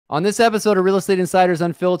On this episode of Real Estate Insiders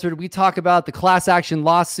Unfiltered, we talk about the class action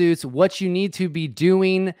lawsuits, what you need to be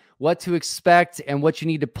doing, what to expect, and what you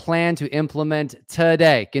need to plan to implement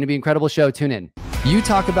today. Going to be an incredible show. Tune in. You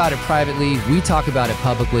talk about it privately. We talk about it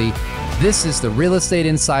publicly. This is the Real Estate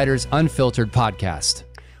Insiders Unfiltered podcast.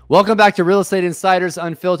 Welcome back to Real Estate Insiders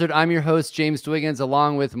Unfiltered. I'm your host, James Dwiggins,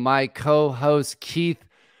 along with my co-host, Keith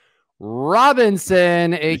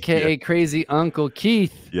Robinson, aka Crazy Uncle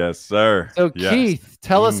Keith. Yes, sir. So Keith,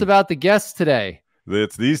 tell us about the guests today.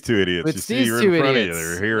 It's these two idiots. It's you see these right two in front idiots. of you.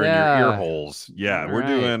 They're here in your ear holes. Yeah, we're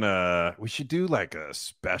doing we should do like a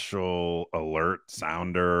special alert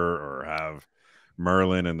sounder, or have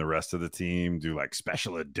Merlin and the rest of the team do like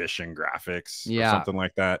special edition graphics or something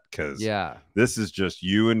like that. Because this is just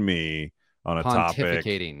you and me on a topic.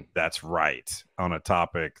 That's right. On a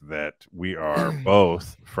topic that we are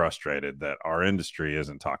both frustrated that our industry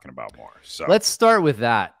isn't talking about more. So let's start with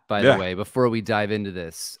that, by the way, before we dive into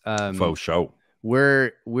this. Faux show.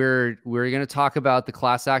 We're going to talk about the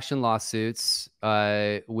class action lawsuits,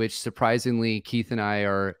 which surprisingly, Keith and I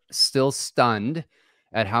are still stunned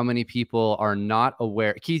at how many people are not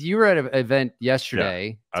aware. Keith, you were at an event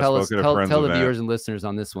yesterday. Yeah, tell the viewers and listeners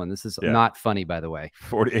on this one. This is not funny, by the way.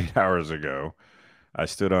 48 hours ago, I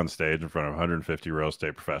stood on stage in front of 150 real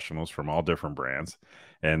estate professionals from all different brands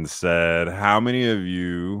and said, how many of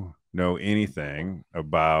you know anything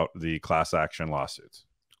about the class action lawsuits?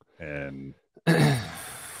 And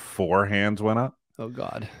 4 hands went up. Oh,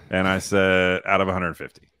 God. And I said, out of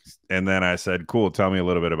 150. And then I said, cool, tell me a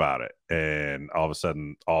little bit about it. And all of a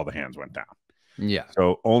sudden, all the hands went down. Yeah.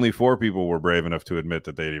 So only 4 people were brave enough to admit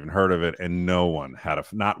that they'd even heard of it. And no one had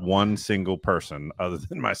not one single person other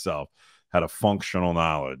than myself had a functional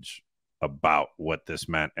knowledge about what this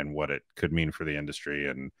meant and what it could mean for the industry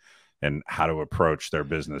and how to approach their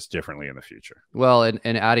business differently in the future. Well, and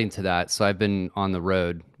adding to that, so I've been on the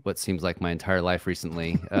road what seems like my entire life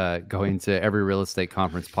recently, going to every real estate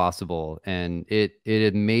conference possible. And it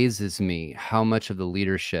amazes me how much of the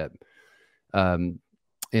leadership in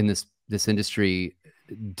this industry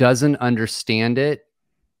doesn't understand it,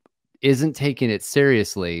 isn't taking it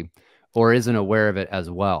seriously, or isn't aware of it as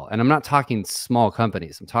well. And I'm not talking small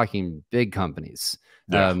companies. I'm talking big companies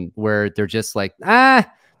where they're just like,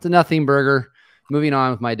 it's a nothing burger, moving on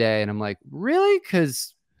with my day. And I'm like, really?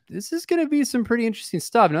 Because this is going to be some pretty interesting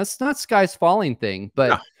stuff. No, it's not sky's falling thing,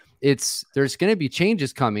 but there's going to be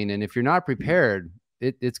changes coming. And if you're not prepared,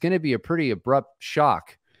 it's going to be a pretty abrupt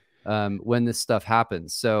shock when this stuff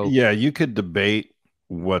happens. So yeah, you could debate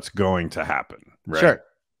what's going to happen. Right? Sure.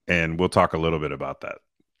 And we'll talk a little bit about that.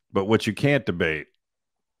 But what you can't debate,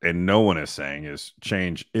 and no one is saying, is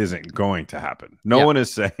change isn't going to happen. No one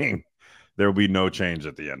is saying there will be no change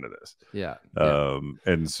at the end of this. Yeah.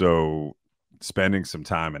 And so spending some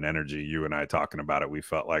time and energy, you and I talking about it, we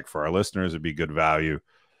felt like for our listeners, it'd be good value.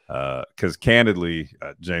 Because candidly,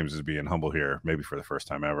 James is being humble here, maybe for the first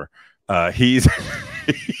time ever. He's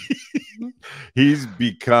he's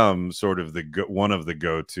become sort of one of the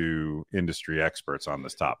go-to industry experts on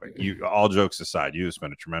this topic. You, all jokes aside, you have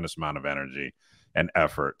spent a tremendous amount of energy and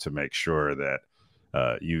effort to make sure that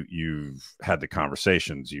you've had the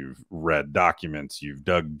conversations, you've read documents, you've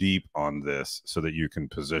dug deep on this so that you can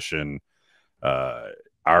position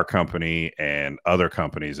our company and other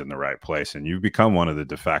companies in the right place. And you've become one of the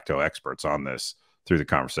de facto experts on this through the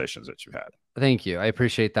conversations that you've had. Thank you. I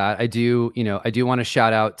appreciate that. I do want to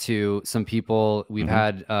shout out to some people. We've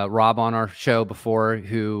had Rob on our show before,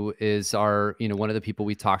 who is our, one of the people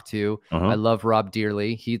we talk to. I love Rob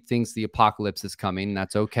dearly. He thinks the apocalypse is coming.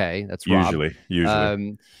 That's okay. That's Rob.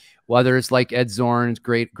 Usually. Others like Ed Zorn,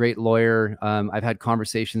 great lawyer. I've had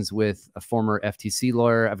conversations with a former FTC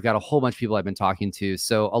lawyer. I've got a whole bunch of people I've been talking to.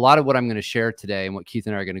 So a lot of what I'm going to share today and what Keith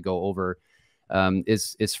and I are going to go over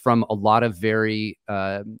is from a lot of very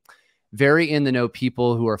in the know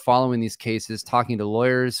people who are following these cases, talking to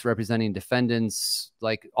lawyers, representing defendants,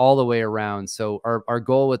 like all the way around. So our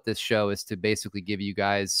goal with this show is to basically give you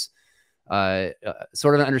guys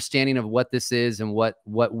sort of an understanding of what this is and what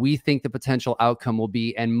we think the potential outcome will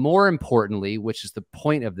be. And more importantly, which is the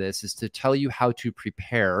point of this, is to tell you how to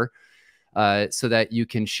prepare so that you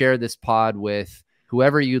can share this pod with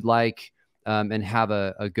whoever you'd like and have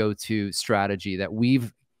a go-to strategy that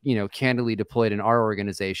we've, candidly deployed in our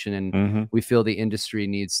organization. And we feel the industry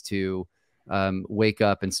needs to wake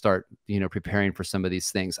up and start, preparing for some of these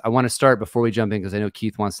things. I want to start before we jump in, because I know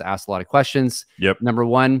Keith wants to ask a lot of questions. Yep. Number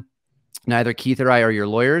one, neither Keith or I are your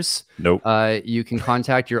lawyers. Nope. You can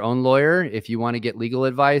contact your own lawyer if you want to get legal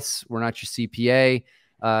advice. We're not your CPA.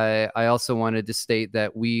 I also wanted to state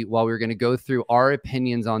that while we're going to go through our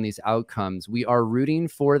opinions on these outcomes, we are rooting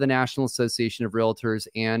for the National Association of Realtors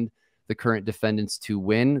and the current defendants to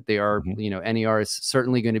win. They are, NAR is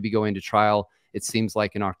certainly going to be going to trial, it seems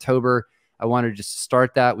like, in October. I wanted to just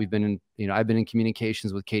start that. We've been in, I've been in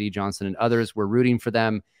communications with Katie Johnson and others. We're rooting for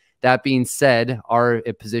them. That being said, our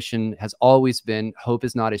position has always been hope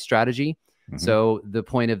is not a strategy. So the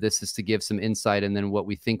point of this is to give some insight and then what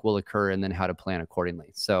we think will occur and then how to plan accordingly.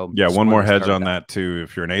 So yeah, one more hedge on that too.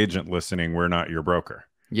 If you're an agent listening, we're not your broker.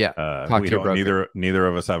 Yeah, we don't. Neither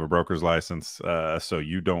of us have a broker's license, so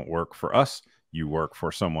you don't work for us. You work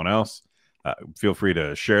for someone else. Feel free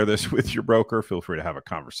to share this with your broker. Feel free to have a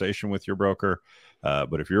conversation with your broker.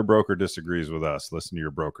 But if your broker disagrees with us, listen to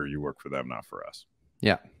your broker. You work for them, not for us.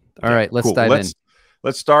 Yeah. All right. Let's dive in.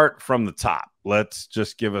 Let's start from the top. Let's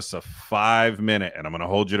just give us a 5-minute, and I'm going to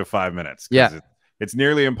hold you to 5 minutes. Yeah. It's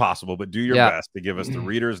nearly impossible, but do your best to give us the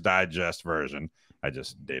Reader's Digest version. I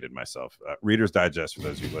just dated myself. Reader's Digest, for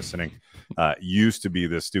those of you listening, used to be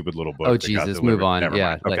this stupid little book. Oh, Jesus, move on.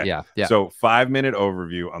 Yeah, okay. Yeah. So 5-minute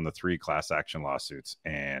overview on the 3 class action lawsuits,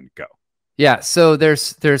 and go. Yeah, so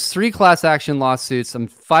there's 3 class action lawsuits.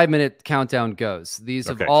 5-minute countdown goes. These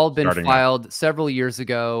have all been filed several years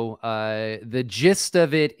ago. The gist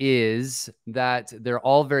of it is that they're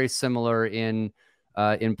all very similar in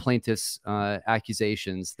plaintiffs'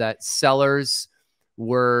 accusations that sellers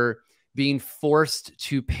were being forced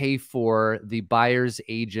to pay for the buyer's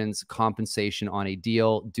agent's compensation on a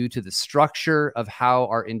deal due to the structure of how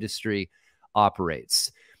our industry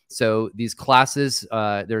operates. So these classes,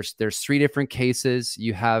 there's 3 different cases.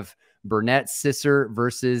 You have Burnett Sisser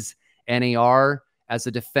versus NAR as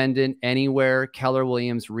a defendant anywhere, Keller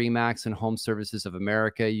Williams, Remax, and Home Services of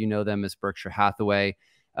America. You know them as Berkshire Hathaway.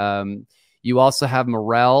 You also have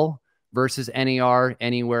Morrell versus NAR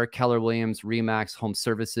anywhere, Keller Williams, Remax, Home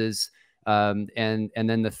Services. And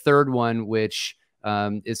then the third one, which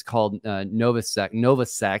is called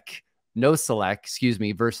Noselec, excuse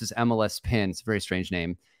me, versus MLS Pin. It's a very strange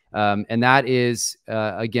name. And that is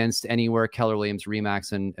against anywhere, Keller Williams,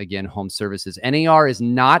 Remax, and again, Home Services. NAR is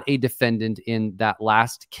not a defendant in that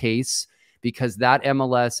last case because that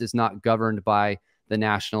MLS is not governed by the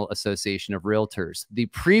National Association of Realtors. The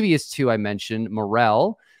previous 2 I mentioned,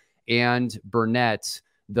 Morrell and Burnett,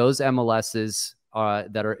 those MLSs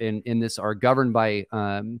that are in this are governed by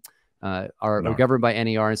are governed by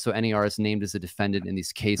NAR, and so NAR is named as a defendant in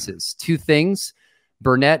these cases. 2 things.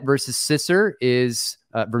 Burnett versus Sisser is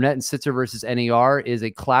Burnett and Sisser versus NAR is a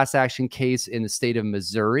class action case in the state of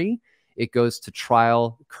Missouri. It goes to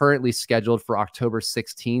trial, currently scheduled for October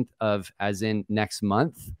 16th as in next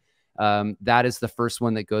month. That is the first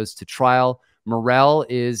one that goes to trial. Morrell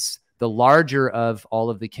is the larger of all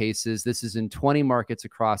of the cases. This is in 20 markets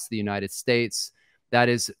across the United States. That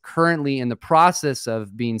is currently in the process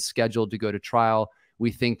of being scheduled to go to trial. We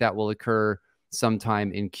think that will occur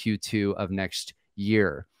sometime in Q2 of next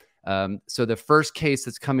year. So the first case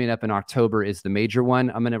that's coming up in October is the major one.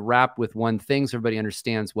 I'm going to wrap with one thing so everybody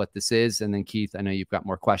understands what this is. And then Keith, I know you've got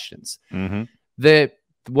more questions.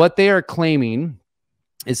 What they are claiming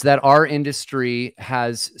is that our industry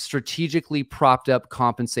has strategically propped up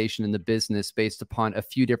compensation in the business based upon a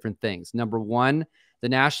few different things. Number one, the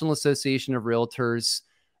National Association of Realtors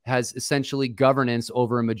has essentially governance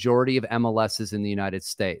over a majority of MLSs in the United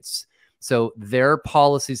States. So their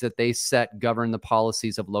policies that they set govern the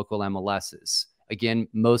policies of local MLSs. Again,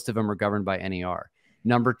 most of them are governed by NAR.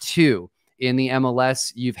 Number 2, in the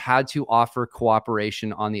MLS, you've had to offer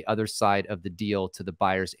cooperation on the other side of the deal to the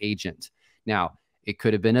buyer's agent. Now, it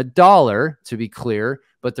could have been $1, to be clear,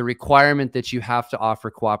 but the requirement that you have to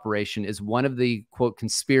offer cooperation is one of the, quote,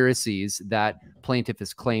 conspiracies that plaintiff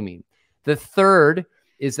is claiming. The third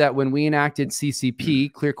is that when we enacted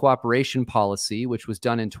CCP, Clear Cooperation Policy, which was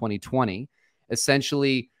done in 2020,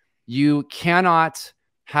 essentially you cannot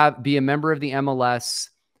be a member of the MLS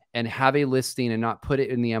and have a listing and not put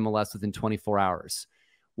it in the MLS within 24 hours.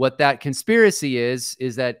 What that conspiracy is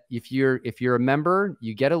that if you're a member,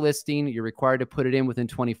 you get a listing, you're required to put it in within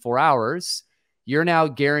 24 hours. You're now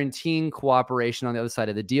guaranteeing cooperation on the other side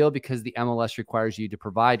of the deal because the MLS requires you to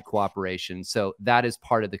provide cooperation. So that is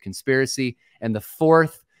part of the conspiracy. And the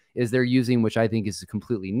fourth is they're using, which I think is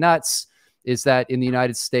completely nuts, is that in the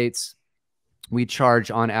United States, we charge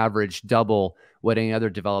on average double what any other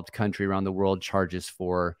developed country around the world charges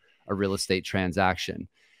for a real estate transaction.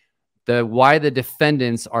 Why the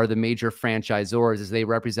defendants are the major franchisors is they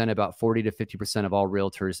represent about 40 to 50% of all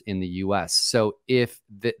realtors in the US. So if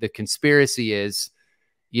the conspiracy is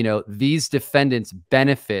you know, these defendants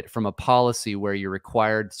benefit from a policy where you're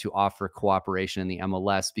required to offer cooperation in the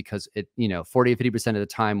MLS because it, you know, 40 to 50% of the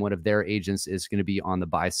time, one of their agents is going to be on the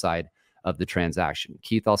buy side of the transaction.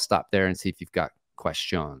 Keith, I'll stop there and see if you've got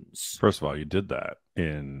questions. First of all, you did that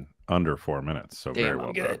in under 4 minutes. So damn, very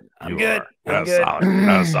well good. done. I'm good. That's solid.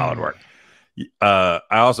 That's solid work. I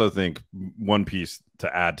also think one piece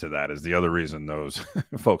to add to that is the other reason those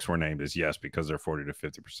folks were named is yes, because they're 40 to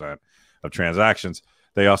 50% of transactions.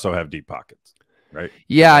 They also have deep pockets, right?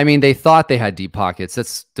 Yeah, I mean, they thought they had deep pockets.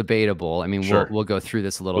 That's debatable. I mean, Sure. we'll go through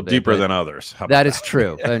this a little bit. Deeper than others. That is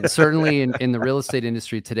true. Certainly in the real estate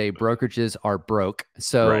industry today, brokerages are broke.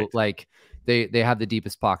 So like they have the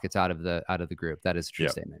deepest pockets out of the group. That is a true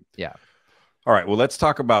statement. Yeah. All right. Well, let's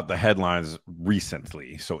talk about the headlines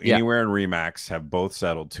recently. So Anywhere and Remax have both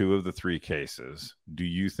settled 2 of the 3 cases. Do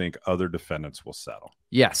you think other defendants will settle?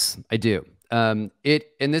 Yes, I do. And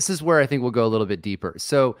this is where I think we'll go a little bit deeper.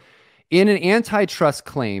 So in an antitrust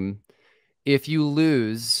claim, if you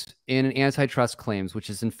lose in an antitrust claims,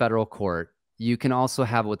 which is in federal court, you can also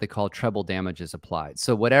have what they call treble damages applied.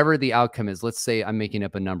 So whatever the outcome is, let's say I'm making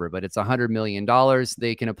up a number, but it's $100 million,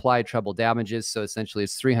 they can apply treble damages. So essentially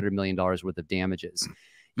it's $300 million worth of damages.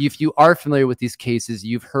 If you are familiar with these cases,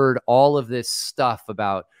 you've heard all of this stuff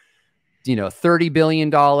about, you know, $30 billion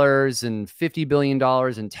and $50 billion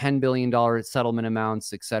and $10 billion settlement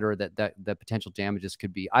amounts, et cetera, that potential damages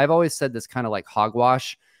could be. I've always said this kind of like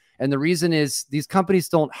hogwash. And the reason is these companies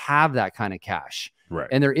don't have that kind of cash. Right.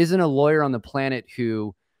 And there isn't a lawyer on the planet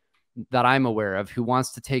that I'm aware of who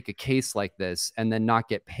wants to take a case like this and then not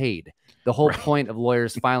get paid. The whole point of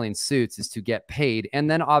lawyers filing suits is to get paid and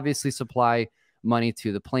then obviously supply money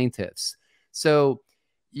to the plaintiffs. So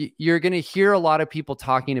you're going to hear a lot of people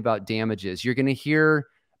talking about damages. You're going to hear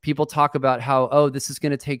people talk about how, oh, this is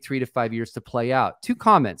going to take 3 to 5 years to play out. 2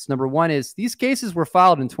 comments. Number one is these cases were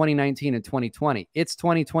filed in 2019 and 2020. It's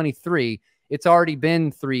 2023. It's already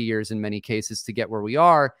been 3 years in many cases to get where we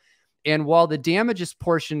are. And while the damages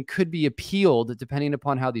portion could be appealed, depending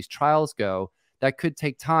upon how these trials go, that could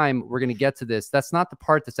take time. We're going to get to this. That's not the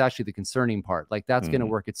part that's actually the concerning part. Like that's going to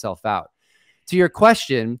work itself out. To your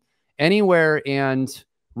question, Anywhere and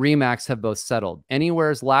Remax have both settled.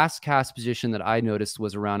 Anywhere's last cash position that I noticed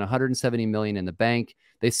was around $170 million in the bank.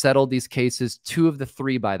 They settled these cases, 2 of the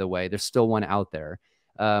 3, by the way. There's still one out there.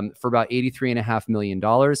 For about $83.5 million.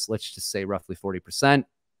 Let's just say roughly 40%.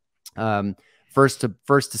 First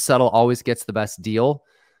to settle always gets the best deal.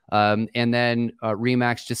 And then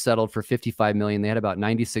Remax just settled for $55 million. They had about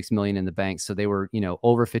 $96 million in the bank. So they were, you know,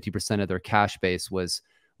 over 50% of their cash base was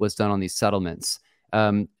done on these settlements.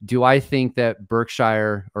 Do I think that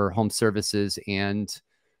Berkshire or Home Services and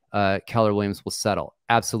Keller Williams will settle?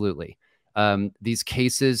 Absolutely. These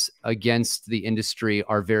cases against the industry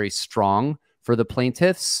are very strong for the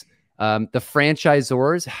plaintiffs. The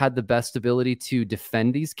franchisors had the best ability to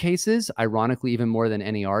defend these cases, ironically, even more than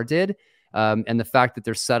NAR did. And the fact that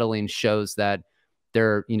they're settling shows that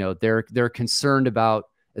they're concerned about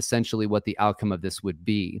essentially what the outcome of this would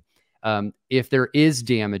be. If there is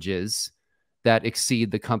damages that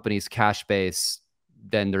exceed the company's cash base,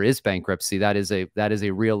 then there is bankruptcy. That is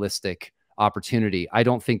a realistic opportunity. I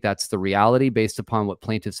don't think that's the reality based upon what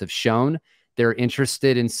plaintiffs have shown. They're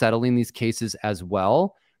interested in settling these cases as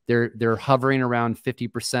well. They're hovering around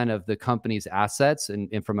 50% of the company's assets,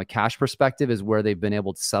 and from a cash perspective is where they've been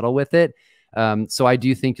able to settle with it. So I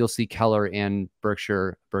do think you'll see Keller and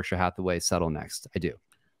Berkshire Hathaway settle next. I do.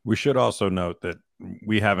 We should also note that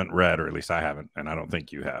we haven't read, or at least I haven't, and I don't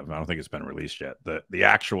think you have. I don't think it's been released yet. The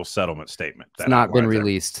actual settlement statement. It's not been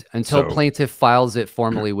released until plaintiff files it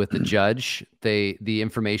formally with the judge. The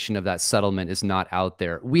information of that settlement is not out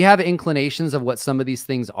there. We have inclinations of what some of these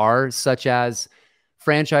things are, such as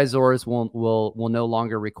franchisors will no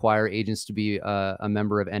longer require agents to be a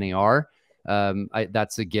member of NAR.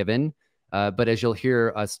 That's a given. But as you'll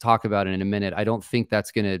hear us talk about it in a minute, I don't think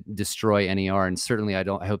that's going to destroy NAR. And certainly I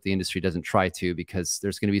hope the industry doesn't try to, because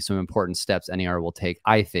there's going to be some important steps NAR will take,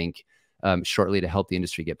 I think, shortly to help the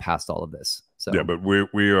industry get past all of this. So yeah, but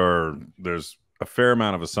there's a fair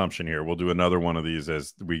amount of assumption here. We'll do another one of these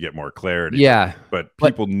as we get more clarity. Yeah. But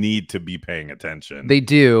people need to be paying attention. They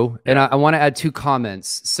do. Yeah. And I want to add 2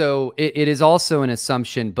 comments. So it is also an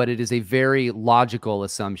assumption, but it is a very logical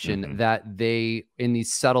assumption that in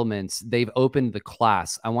these settlements, they've opened the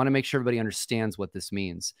class. I want to make sure everybody understands what this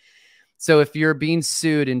means. So if you're being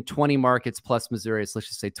sued in 20 markets plus Missouri, let's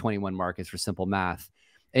just say 21 markets for simple math,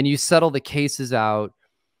 and you settle the cases out,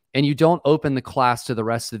 and you don't open the class to the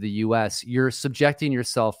rest of the US, you're subjecting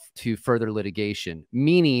yourself to further litigation,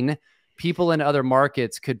 meaning people in other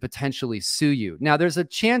markets could potentially sue you. Now, there's a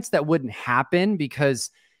chance that wouldn't happen,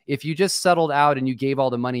 because if you just settled out and you gave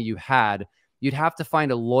all the money you had, you'd have to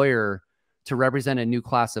find a lawyer to represent a new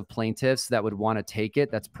class of plaintiffs that would want to take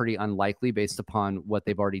it. That's pretty unlikely based upon what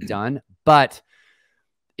they've already done. But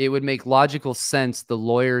it would make logical sense. The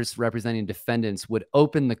lawyers representing defendants would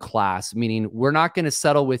open the class, meaning we're not going to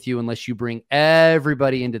settle with you unless you bring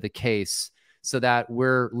everybody into the case, so that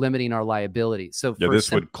we're limiting our liability. So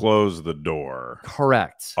this would close the door.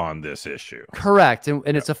 Correct. On this issue. Correct. And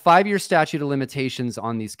it's a 5-year statute of limitations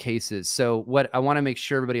on these cases. So what I want to make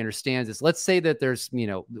sure everybody understands is, let's say that there's,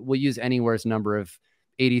 we'll use Anywhere's number of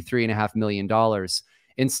 $83.5 million.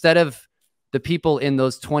 Instead of the people in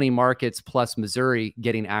those 20 markets plus Missouri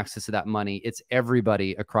getting access to that money, it's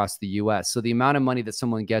everybody across the US. So the amount of money that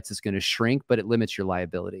someone gets is going to shrink, but it limits your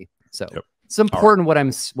liability. So it's important what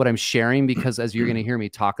I'm sharing, because as you're going to hear me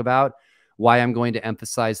talk about why I'm going to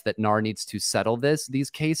emphasize that NAR needs to settle these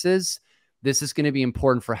cases, this is going to be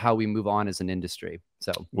important for how we move on as an industry.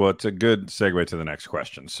 So, well, it's a good segue to the next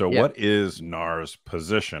question. So what is NAR's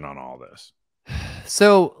position on all this?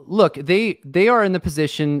 So look, they are in the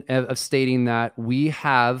position of stating that we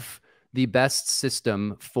have the best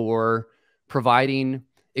system for providing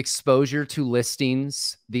exposure to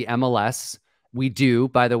listings, the MLS. We do,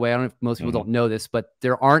 by the way, I don't know if most people don't know this, but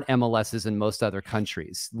there aren't MLSs in most other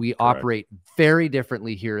countries. We operate very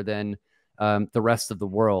differently here than the rest of the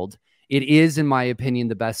world. It is, in my opinion,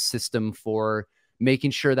 the best system for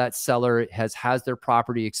making sure that seller has their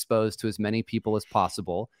property exposed to as many people as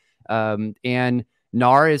possible. And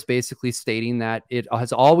NAR is basically stating that it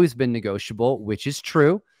has always been negotiable, which is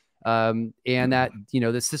true. And that,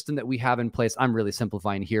 the system that we have in place, I'm really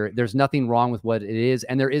simplifying here, there's nothing wrong with what it is,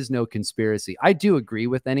 and there is no conspiracy. I do agree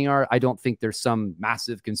with NAR. I don't think there's some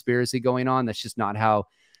massive conspiracy going on. That's just not how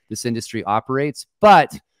this industry operates.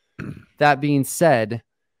 But that being said,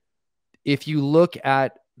 if you look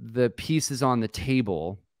at the pieces on the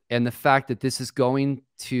table and the fact that this is going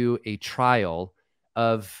to a trial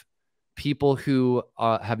of people who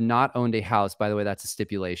have not owned a house, by the way, that's a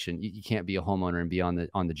stipulation. You can't be a homeowner and be on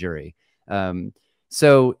the jury.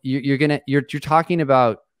 So you're talking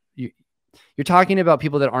about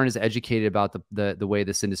people that aren't as educated about the way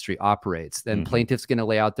this industry operates. Then plaintiff's going to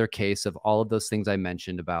lay out their case of all of those things I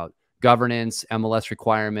mentioned about governance, MLS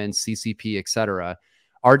requirements, CCP, etc.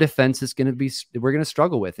 Our defense is going to be, we're going to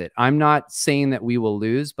struggle with it. I'm not saying that we will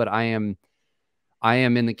lose, but I am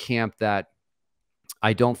in the camp that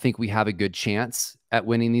I don't think we have a good chance at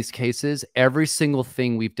winning these cases. Every single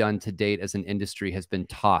thing we've done to date as an industry has been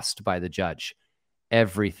tossed by the judge.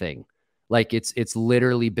 Everything. Like it's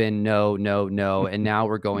literally been no, no, no. And now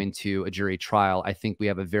we're going to a jury trial. I think we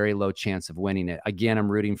have a very low chance of winning it. Again,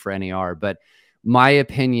 I'm rooting for NAR, but my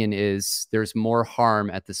opinion is there's more harm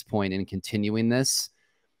at this point in continuing this,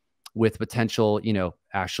 with potential,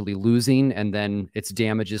 actually losing, and then it's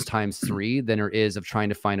damages times 3 than there is of trying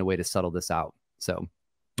to find a way to settle this out. So,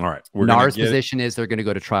 all right. NAR's position is they're going to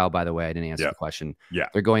go to trial, by the way. I didn't answer the question. Yeah.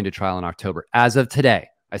 They're going to trial in October. As of today,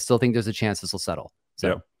 I still think there's a chance this will settle.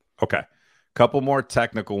 So, okay. Couple more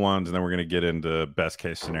technical ones, and then we're going to get into best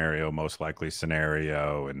case scenario, most likely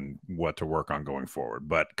scenario, and what to work on going forward.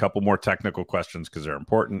 But a couple more technical questions, because they're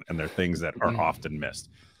important and they're things that are often missed.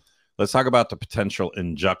 Let's talk about the potential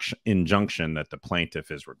injunction that the plaintiff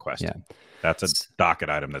is requesting. Yeah. That's a docket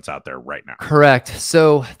item that's out there right now. Correct.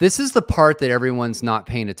 So this is the part that everyone's not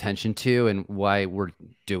paying attention to, and why we're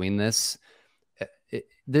doing this.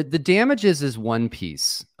 The damages is one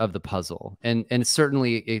piece of the puzzle, and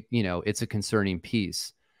certainly it's a concerning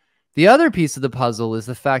piece. The other piece of the puzzle is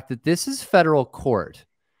the fact that this is federal court.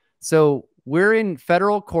 So we're in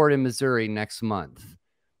federal court in Missouri next month.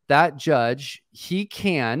 That judge, he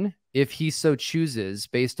can, if he so chooses,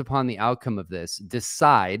 based upon the outcome of this,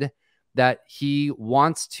 decide that he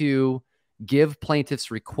wants to give plaintiff's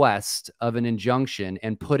request of an injunction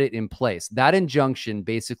and put it in place. That injunction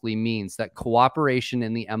basically means that cooperation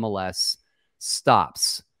in the MLS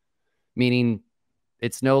stops, meaning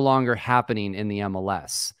it's no longer happening in the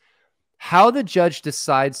MLS. How the judge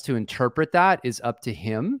decides to interpret that is up to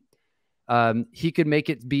him. He could make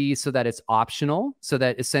it be so that it's optional, so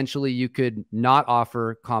that essentially you could not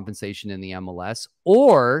offer compensation in the MLS,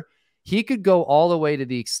 or he could go all the way to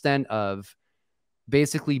the extent of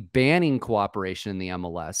basically banning cooperation in the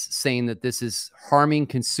MLS, saying that this is harming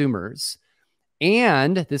consumers.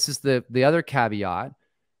 And this is the other caveat.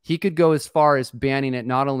 He could go as far as banning it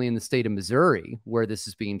not only in the state of Missouri, where this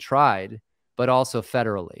is being tried, but also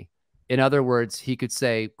federally. In other words, he could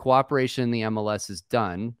say cooperation in the MLS is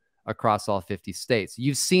done across all 50 states.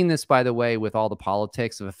 You've seen this, by the way, with all the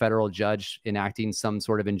politics of a federal judge enacting some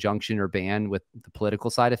sort of injunction or ban with the political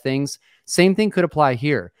side of things. Same thing could apply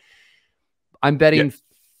here. I'm betting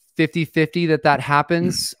 50-50 that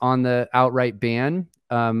happens on the outright ban.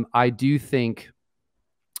 I do think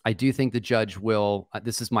the judge will,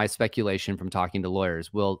 this is my speculation from talking to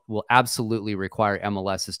lawyers, will absolutely require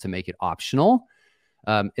MLSs to make it optional.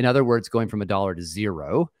 In other words, going from $1 to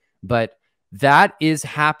 $0. But that is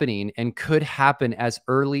happening and could happen as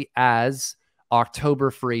early as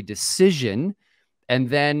October for a decision. And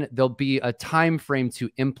then there'll be a time frame to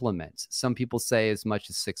implement. Some people say as much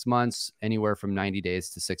as 6 months, anywhere from 90 days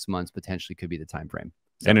to 6 months potentially could be the time frame.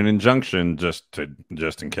 So. And an injunction, just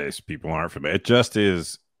in case people aren't familiar, it just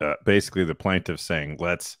is basically the plaintiff saying,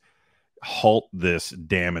 let's halt this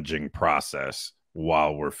damaging process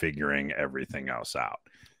while we're figuring everything else out.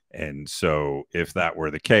 And so if that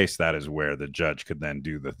were the case, that is where the judge could then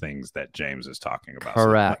do the things that James is talking about.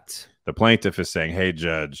 Correct. So the plaintiff is saying, hey,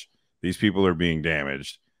 judge, these people are being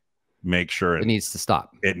damaged. Make sure it needs to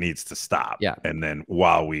stop. It needs to stop. Yeah. And then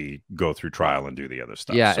while we go through trial and do the other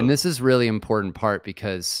stuff. Yeah. So, and this is really important part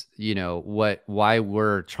because, you know, why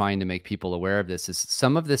we're trying to make people aware of this is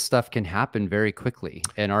some of this stuff can happen very quickly.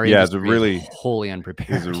 And our industry is wholly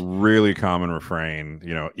unprepared. It's a really common refrain,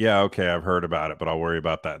 you know, yeah, okay, I've heard about it, but I'll worry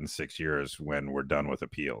about that in 6 years when we're done with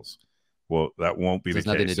appeals. Well, that won't be the case.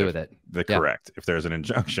 There's nothing to do with it. Correct. If there's an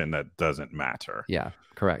injunction, that doesn't matter. Yeah,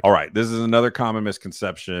 correct. All right. This is another common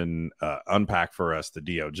misconception. Unpack for us the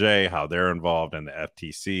DOJ, how they're involved, in the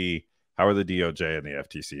FTC. How are the DOJ and the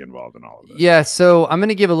FTC involved in all of this? Yeah, so I'm going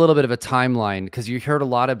to give a little bit of a timeline because you heard a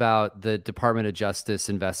lot about the Department of Justice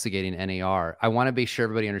investigating NAR. I want to be sure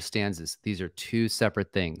everybody understands this. These are two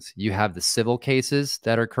separate things. You have the civil cases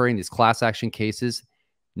that are occurring, these class action cases,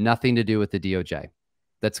 nothing to do with the DOJ.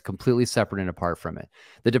 That's completely separate and apart from it.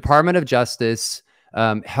 The Department of Justice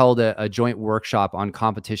held a joint workshop on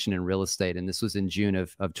competition in real estate, and this was in June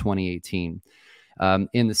of 2018.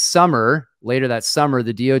 In the summer, later that summer,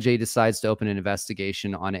 the DOJ decides to open an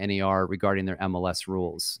investigation on NAR regarding their MLS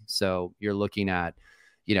rules. So you're looking at,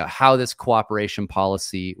 you know, how this cooperation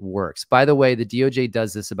policy works. By the way, the DOJ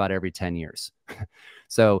does this about every 10 years.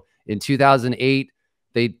 So in 2008,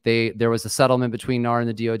 there was a settlement between NAR and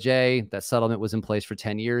the DOJ. That settlement was in place for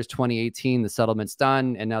 10 years. 2018, the settlement's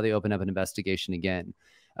done, and now they open up an investigation again.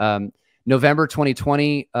 November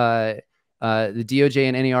 2020, the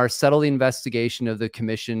DOJ and NAR settled the investigation of the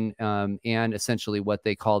commission and essentially what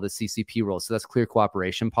they call the CCP rules. So that's clear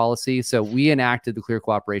cooperation policy. So we enacted the clear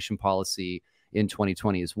cooperation policy in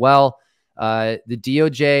 2020 as well. The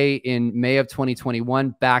DOJ in May of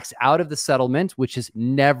 2021 backs out of the settlement, which has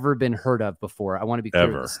never been heard of before. I want to be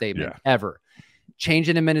clear with the statement. Ever. Change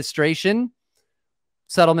in administration.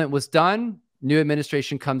 Settlement was done. New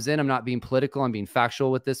administration comes in. I'm not being political. I'm being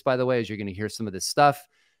factual with this, by the way, as you're going to hear some of this stuff.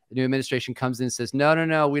 The new administration comes in and says,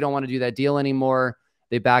 no, we don't want to do that deal anymore.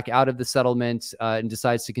 They back out of the settlement and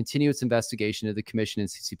decides to continue its investigation of the commission and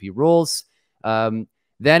CCP rules. Then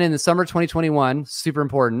in the summer 2021, super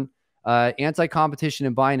important, anti-competition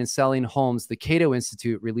in buying and selling homes, the CATO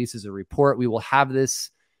Institute releases a report. We will have this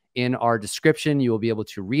in our description. You will be able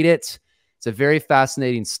to read it. It's a very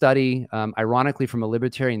fascinating study, ironically from a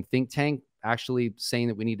libertarian think tank, actually saying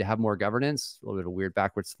that we need to have more governance. A little bit of weird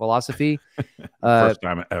backwards philosophy. First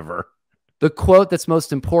time ever. The quote that's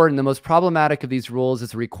most important, the most problematic of these rules is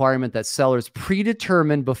the requirement that sellers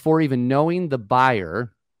predetermine before even knowing the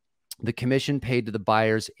buyer, the commission paid to the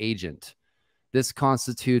buyer's agent. This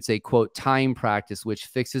constitutes a, quote, time practice, which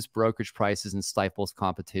fixes brokerage prices and stifles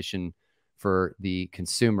competition for the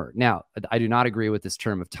consumer. Now, I do not agree with this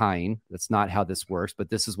term of tying. That's not how this works, but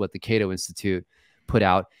this is what the CATO Institute put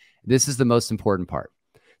out. This is the most important part.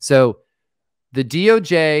 So the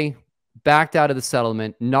DOJ backed out of the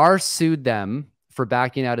settlement. NAR sued them for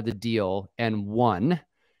backing out of the deal and won.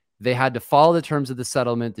 They had to follow the terms of the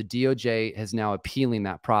settlement. The DOJ is now appealing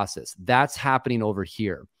that process. That's happening over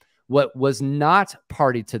here. What was not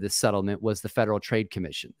party to this settlement was the Federal Trade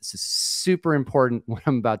Commission. This is super important what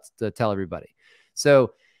I'm about to tell everybody.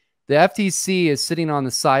 So the FTC is sitting on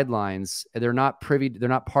the sidelines. They're not privy. They're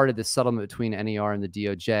not part of this settlement between NAR and the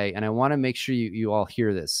DOJ. And I want to make sure you all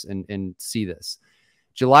hear this and see this.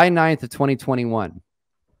 July 9th of 2021,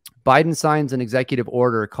 Biden signs an executive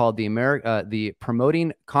order called the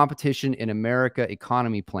Promoting Competition in America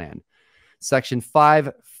Economy Plan. Section 5,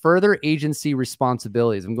 further agency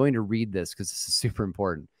responsibilities. I'm going to read this because this is super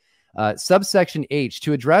important. Subsection H,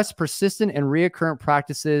 to address persistent and reoccurrent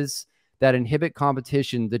practices that inhibit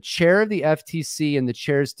competition, the chair of the FTC and the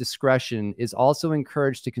chair's discretion is also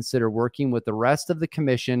encouraged to consider working with the rest of the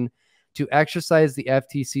commission to exercise the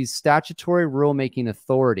FTC's statutory rulemaking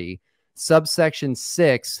authority, subsection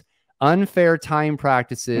 6, unfair time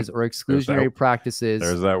practices or exclusionary practices.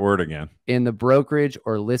 There's that word again. In the brokerage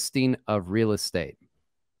or listing of real estate.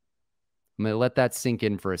 I'm going to let that sink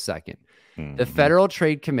in for a second. The Federal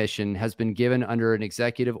Trade Commission has been given under an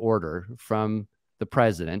executive order from the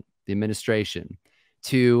president, the administration,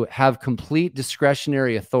 to have complete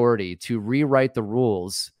discretionary authority to rewrite the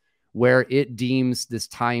rules where it deems this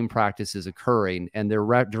time practice is occurring. And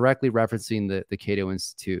they're directly referencing the CATO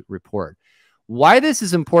Institute report. Why this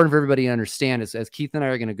is important for everybody to understand is, as Keith and I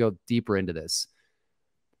are going to go deeper into this,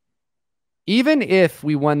 even if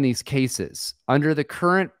we won these cases under the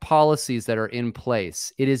current policies that are in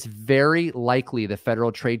place, it is very likely the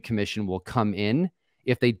Federal Trade Commission will come in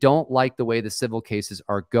if they don't like the way the civil cases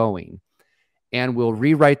are going and will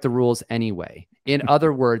rewrite the rules anyway. In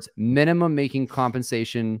other words, minimum making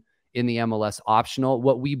compensation in the MLS optional,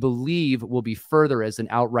 what we believe will be further as an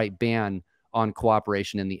outright ban on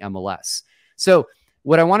cooperation in the MLS. So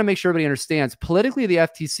what I want to make sure everybody understands, politically, the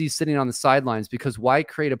FTC is sitting on the sidelines because why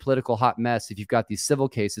create a political hot mess if you've got these civil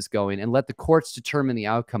cases going and let the courts determine the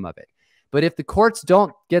outcome of it? But if the courts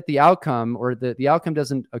don't get the outcome or the outcome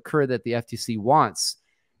doesn't occur that the FTC wants,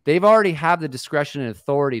 they've already have the discretion and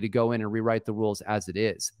authority to go in and rewrite the rules as it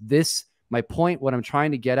is. This, my point, what I'm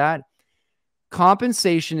trying to get at,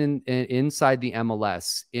 compensation inside the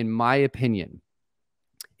MLS, in my opinion,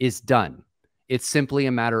 is done. It's simply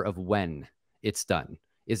a matter of when it's done.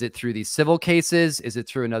 Is it through these civil cases? Is it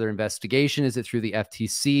through another investigation? Is it through the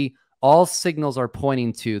FTC? All signals are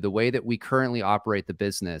pointing to the way that we currently operate the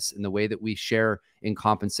business and the way that we share in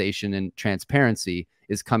compensation and transparency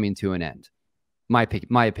is coming to an end. My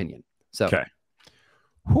opinion. So, okay.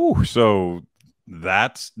 Whew, so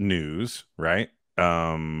that's news, right?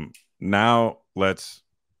 Now let's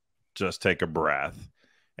just take a breath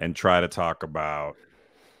and try to talk about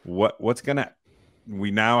what's going to,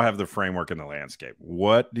 we now have the framework in the landscape.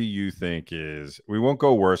 What do you think is, we won't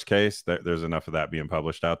go worst case. There's enough of that being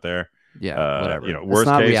published out there. Yeah, whatever. You know, worst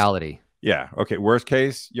it's not case, reality. Yeah. Okay. Worst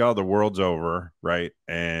case, y'all, the world's over, right?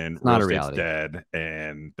 And it's not real a estate's reality. dead.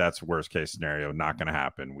 And that's worst case scenario. Not going to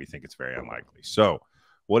happen. We think it's very unlikely. So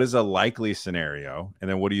what is a likely scenario? And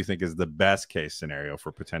then what do you think is the best case scenario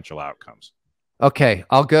for potential outcomes? Okay.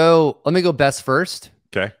 Let me go best first.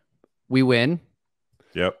 Okay. We win.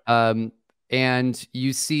 Yep. And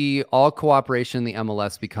you see all cooperation in the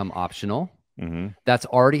MLS become optional. That's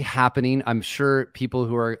already happening. I'm sure people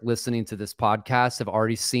who are listening to this podcast have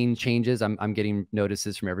already seen changes. I'm getting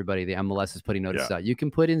notices from everybody. The MLS is putting notices out. You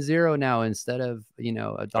can put in 0 now instead of, you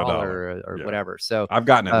know, $1 or whatever. So I've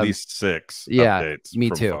gotten at least 6 updates me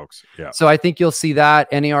from too. folks. Yeah. So I think you'll see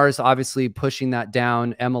that. NAR is obviously pushing that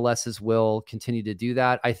down. MLSs will continue to do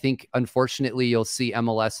that. I think, unfortunately, you'll see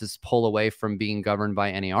MLSs pull away from being governed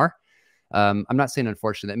by NAR. I'm not saying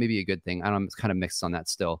unfortunately, that may be a good thing. I'm kind of mixed on that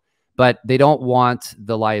still. But they don't want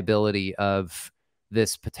the liability of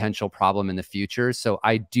this potential problem in the future. So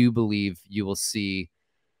I do believe you will see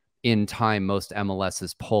in time most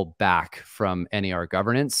MLSs pull back from NAR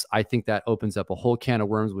governance. I think that opens up a whole can of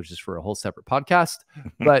worms, which is for a whole separate podcast.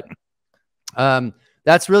 But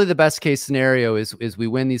that's really the best case scenario is we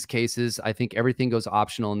win these cases. I think everything goes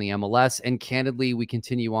optional in the MLS. And candidly, we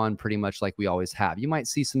continue on pretty much like we always have. You might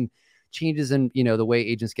see some changes in, you know, the way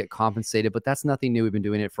agents get compensated, but that's nothing new. We've been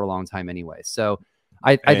doing it for a long time anyway. So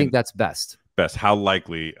I think that's best. How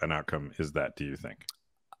likely an outcome is that, do you think?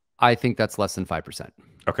 I think that's less than 5%.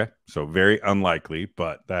 Okay. So very unlikely,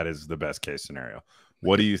 but that is the best case scenario.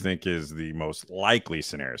 What do you think is the most likely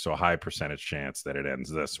scenario? So a high percentage chance that it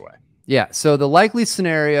ends this way. Yeah. So the likely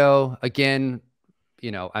scenario, again,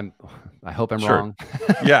 you know, I hope I'm wrong.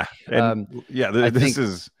 Yeah. And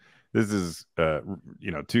this is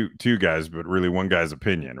you know, two guys, but really one guy's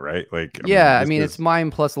opinion, right? Like, I mean, it's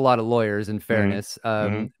mine plus a lot of lawyers, in fairness.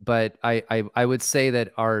 But I would say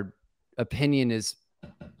that our opinion is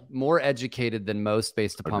more educated than most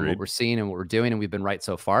based upon what we're seeing and what we're doing, and we've been right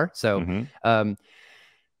so far. So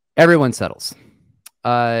everyone settles.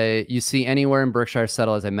 You see anywhere in Berkshire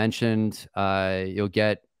settle, as I mentioned, you'll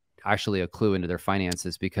get actually a clue into their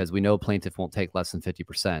finances because we know plaintiff won't take less than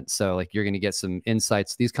 50%. So like you're going to get some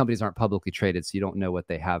insights. These companies aren't publicly traded, so you don't know what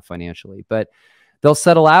they have financially, but they'll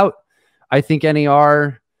settle out. I think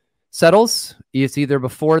NAR settles. It's either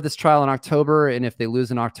before this trial in October, and if they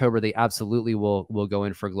lose in October, they absolutely will go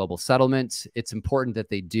in for a global settlement. It's important that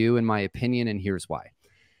they do, in my opinion, and here's why.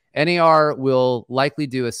 NAR will likely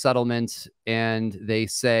do a settlement, and they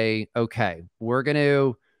say, okay, we're going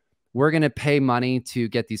to pay money to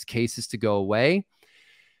get these cases to go away.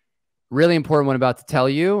 Really important one about to tell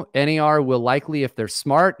you. NAR will likely, if they're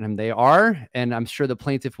smart, and they are, and I'm sure the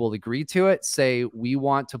plaintiff will agree to it, say we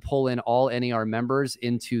want to pull in all NAR members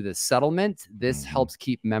into the settlement. This helps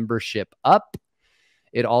keep membership up.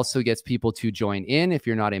 It also gets people to join in. If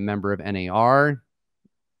you're not a member of NAR,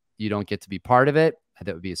 you don't get to be part of it.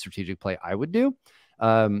 That would be a strategic play I would do.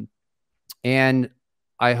 And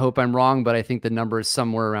I hope I'm wrong, but I think the number is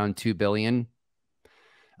somewhere around 2 billion.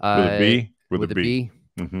 With a B? With a B.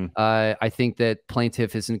 I think that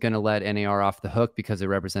plaintiff isn't going to let NAR off the hook because they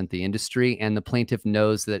represent the industry, and the plaintiff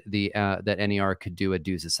knows that that NAR could do a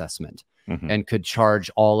dues assessment and could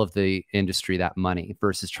charge all of the industry that money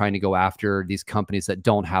versus trying to go after these companies that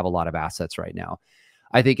don't have a lot of assets right now.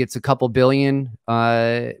 I think it's a couple billion,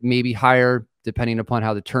 maybe higher, depending upon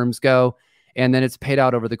how the terms go, and then it's paid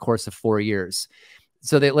out over the course of 4 years.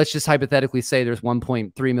 So let's just hypothetically say there's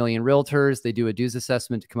 1.3 million realtors. They do a dues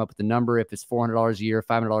assessment to come up with the number. If it's $400 a year,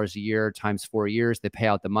 $500 a year times 4 years, they pay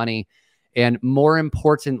out the money. And more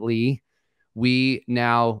importantly, we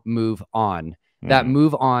now move on. That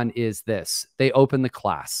move on is this. They open the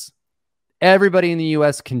class. Everybody in the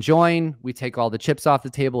US can join. We take all the chips off the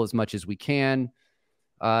table as much as we can.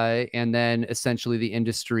 And then essentially the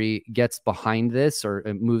industry gets behind this, or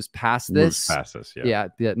it moves past this.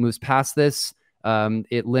 It moves past this.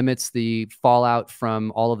 It limits the fallout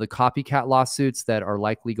from all of the copycat lawsuits that are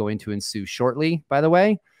likely going to ensue shortly, by the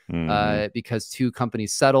way, because 2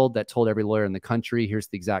 companies settled that told every lawyer in the country, here's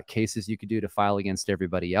the exact cases you could do to file against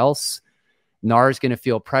everybody else. NAR is going to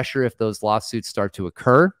feel pressure if those lawsuits start to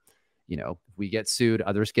occur. You know, we get sued,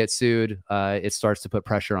 others get sued. It starts to put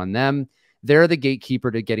pressure on them. They're the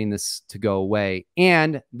gatekeeper to getting this to go away.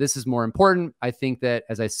 And this is more important. I think that,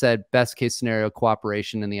 as I said, best case scenario,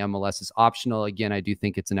 cooperation in the MLS is optional. Again, I do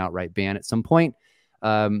think it's an outright ban at some point.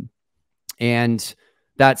 And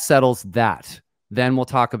that settles that. Then we'll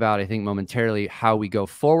talk about, I think, momentarily how we go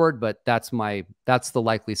forward. But that's the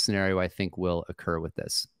likely scenario I think will occur with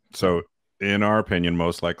this. So in our opinion,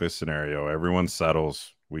 most likely scenario, everyone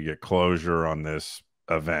settles. We get closure on this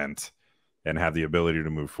event and have the ability to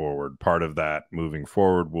move forward. Part of that moving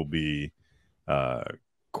forward will be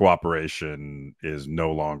cooperation is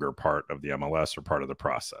no longer part of the MLS or part of the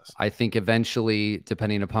process. I think eventually,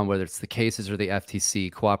 depending upon whether it's the cases or the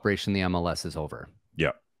FTC, cooperation in the MLS is over.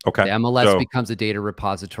 Yeah. Okay. The MLS becomes a data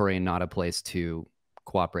repository and not a place to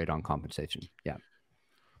cooperate on compensation. Yeah.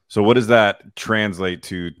 So what does that translate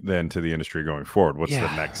to then to the industry going forward? What's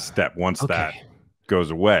the next step? Once that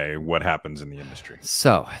goes away, what happens in the industry?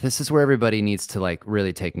 So this is where everybody needs to like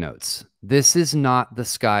really take notes. This is not the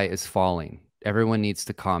sky is falling. Everyone needs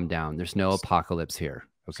to calm down. There's no apocalypse here.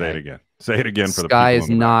 Okay? Say it again. Say it again for the sky is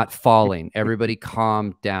not falling. Everybody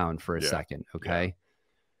calm down for a second. Okay. Yeah.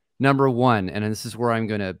 Number one, and this is where I'm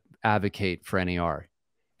going to advocate for NAR.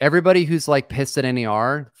 Everybody who's like pissed at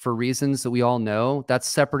NAR for reasons that we all know, that's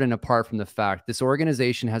separate and apart from the fact this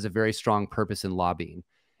organization has a very strong purpose in lobbying.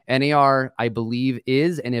 NAR, I believe,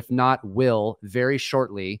 is, and if not, will very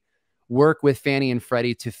shortly work with Fannie and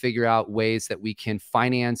Freddie to figure out ways that we can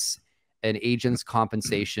finance an agent's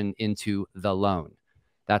compensation into the loan.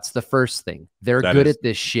 That's the first thing. They're good at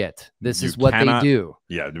this shit. This is what they do.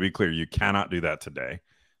 Yeah, to be clear, you cannot do that today.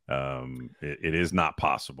 It is not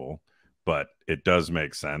possible, but it does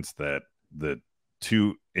make sense that the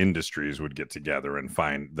 2 industries would get together and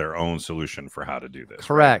find their own solution for how to do this.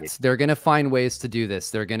 Correct. Right? They're going to find ways to do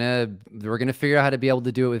this. We're going to figure out how to be able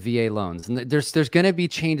to do it with VA loans. And there's going to be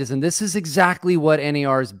changes. And this is exactly what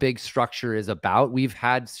NAR's big structure is about. We've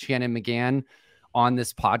had Shannon McGann on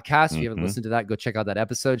this podcast. If you haven't listened to that, go check out that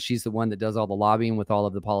episode. She's the one that does all the lobbying with all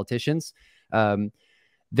of the politicians.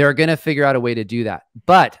 They're going to figure out a way to do that.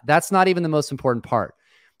 But that's not even the most important part.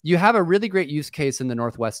 You have a really great use case in the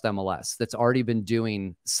Northwest MLS that's already been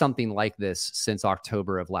doing something like this since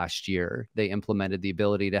October of last year. They implemented the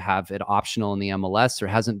ability to have it optional in the MLS. There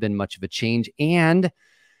hasn't been much of a change. And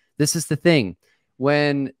this is the thing.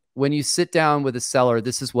 When you sit down with a seller,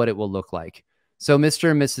 this is what it will look like. So Mr.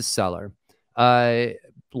 and Mrs. Seller,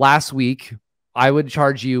 last week, I would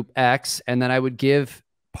charge you X, and then I would give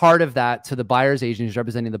part of that to the buyer's agent who's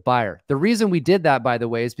representing the buyer. The reason we did that, by the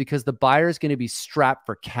way, is because the buyer is going to be strapped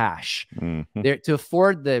for cash. To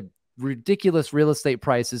afford the ridiculous real estate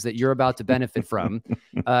prices that you're about to benefit from.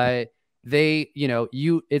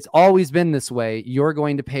 It's always been this way. You're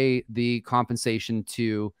going to pay the compensation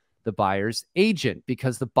to the buyer's agent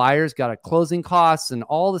because the buyer's got a closing costs and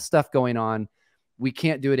all the stuff going on. We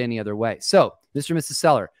can't do it any other way. So, Mr. and Mrs.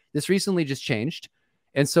 Seller, this recently just changed.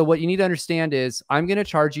 And so what you need to understand is I'm going to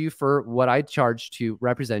charge you for what I charge to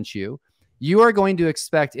represent you. You are going to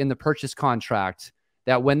expect in the purchase contract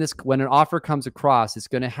that when an offer comes across, it's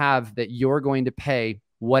going to have that you're going to pay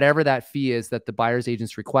whatever that fee is that the buyer's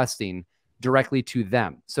agent's requesting directly to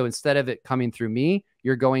them. So instead of it coming through me,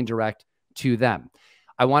 you're going direct to them.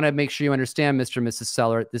 I want to make sure you understand, Mr. and Mrs.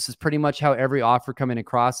 Seller, this is pretty much how every offer coming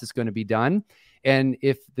across is going to be done. And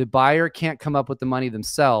if the buyer can't come up with the money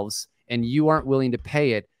themselves and you aren't willing to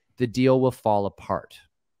pay it, the deal will fall apart.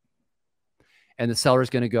 And the seller is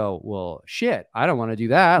going to go, well, shit, I don't want to do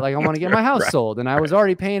that. Like, I want to get my house sold, and I was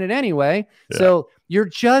already paying it anyway. Yeah. So you're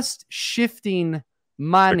just shifting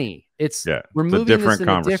money. We're moving this in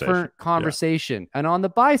a different conversation. Yeah. And on the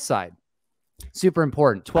buy side, super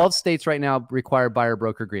important. 12 states right now require buyer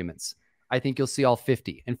broker agreements. I think you'll see all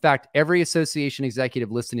 50. In fact, every association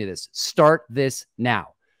executive listening to this, start this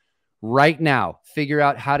now. Right now, figure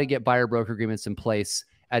out how to get buyer broker agreements in place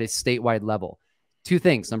at a statewide level. Two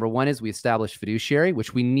things. Number one is we establish fiduciary,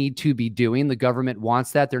 which we need to be doing. The government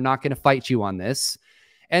wants that. They're not going to fight you on this.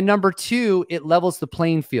 And number two, it levels the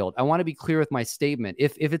playing field. I want to be clear with my statement.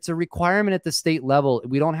 If it's a requirement at the state level,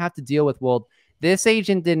 we don't have to deal with, well, this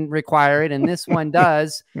agent didn't require it and this one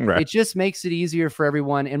does. Right. It just makes it easier for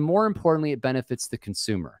everyone. And more importantly, it benefits the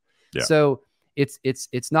consumer. Yeah. So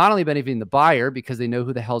it's not only benefiting the buyer because they know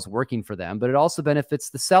who the hell's working for them, but it also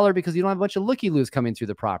benefits the seller because you don't have a bunch of looky-loos coming through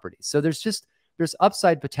the property. So there's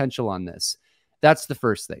upside potential on this. That's the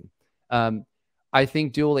first thing. I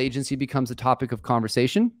think dual agency becomes a topic of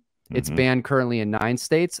conversation. It's banned currently in 9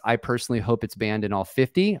 states. I personally hope it's banned in all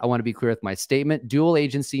 50. I want to be clear with my statement. Dual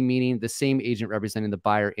agency meaning the same agent representing the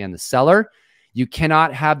buyer and the seller. You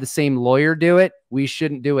cannot have the same lawyer do it. We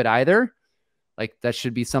shouldn't do it either. Like, that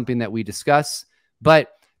should be something that we discuss.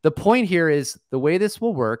 But the point here is the way this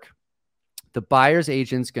will work, the buyer's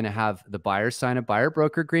agent's going to have the buyer sign a buyer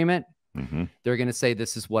broker agreement. They're going to say,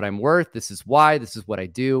 this is what I'm worth. This is why. This is what I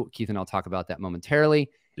do. Keith and I'll talk about that momentarily.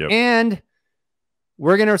 Yep. And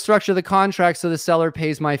we're going to structure the contract so the seller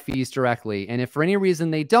pays my fees directly. And if for any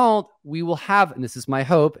reason they don't, we will have, and this is my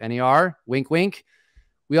hope, NAR, wink, wink,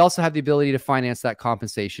 we also have the ability to finance that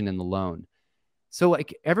compensation in the loan. So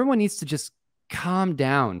like, everyone needs to just calm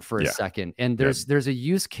down for a second. And there's a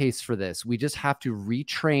use case for this. We just have to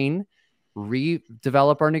retrain,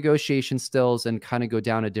 redevelop our negotiation skills, and kind of go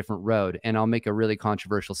down a different road. And I'll make a really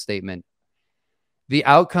controversial statement. The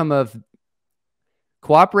outcome of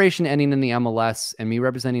cooperation ending in the MLS and me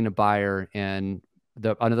representing a buyer and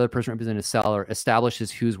another person representing a seller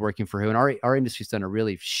establishes who's working for who. And our industry's done a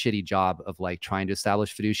really shitty job of like trying to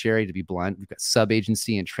establish fiduciary, to be blunt. We've got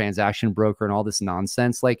sub-agency and transaction broker and all this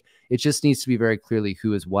nonsense. Like, it just needs to be very clearly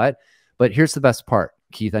who is what. But here's the best part,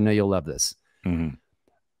 Keith. I know you'll love this.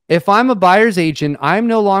 If I'm a buyer's agent, I'm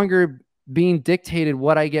no longer being dictated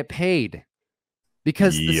what I get paid,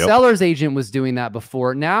 because the seller's agent was doing that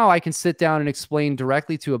before. Now I can sit down and explain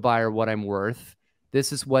directly to a buyer what I'm worth.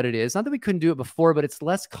 This is what it is. Not that we couldn't do it before, but it's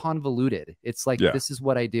less convoluted. It's like, this is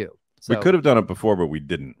what I do. So, we could have done it before, but we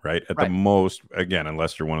didn't, right? At the most, again,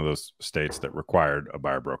 unless you're one of those states that required a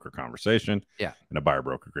buyer broker conversation and a buyer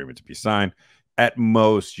broker agreement to be signed. At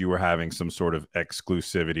most, you were having some sort of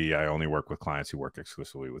exclusivity. I only work with clients who work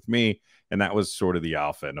exclusively with me. And that was sort of the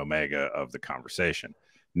alpha and omega of the conversation.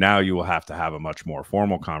 Now you will have to have a much more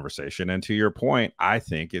formal conversation. And to your point, I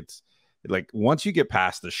think it's like, once you get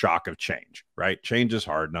past the shock of change, right? Change is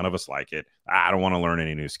hard. None of us like it. I don't want to learn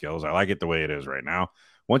any new skills. I like it the way it is right now.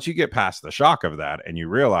 Once you get past the shock of that and you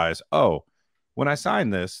realize, oh, when I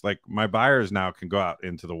sign this, like, my buyers now can go out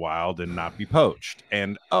into the wild and not be poached.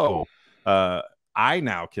 And, I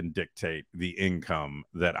now can dictate the income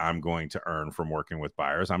that I'm going to earn from working with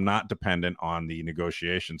buyers. I'm not dependent on the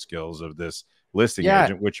negotiation skills of this listing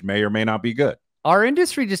agent, which may or may not be good. Our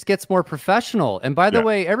industry just gets more professional. And by the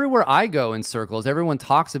way, everywhere I go in circles, everyone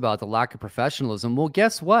talks about the lack of professionalism. Well,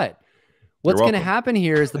 guess what? What's going to happen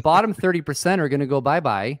here is the bottom 30% are going to go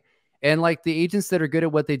bye-bye. And like, the agents that are good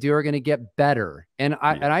at what they do are going to get better. And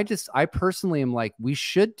I personally am like, we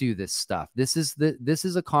should do this stuff. This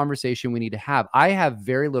is a conversation we need to have. I have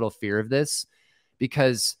very little fear of this,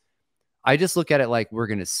 because I just look at it like, we're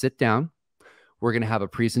going to sit down. We're going to have a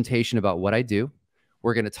presentation about what I do.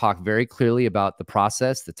 We're going to talk very clearly about the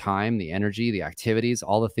process, the time, the energy, the activities,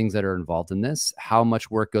 all the things that are involved in this, how much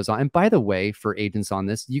work goes on. And by the way, for agents on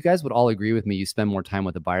this, you guys would all agree with me. You spend more time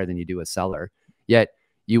with a buyer than you do a seller, yet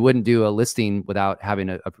you wouldn't do a listing without having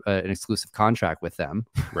an exclusive contract with them.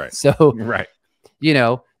 Right. So, you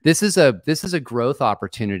know, this is a growth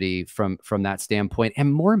opportunity from that standpoint.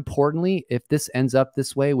 And more importantly, if this ends up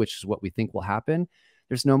this way, which is what we think will happen,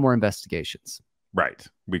 there's no more investigations. Right.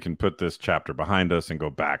 We can put this chapter behind us and go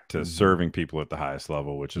back to serving people at the highest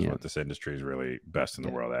level, which is what this industry is really best in the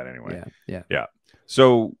world at anyway. Yeah.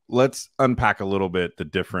 So let's unpack a little bit the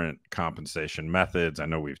different compensation methods. I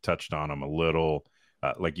know we've touched on them a little.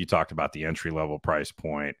 Like you talked about the entry level price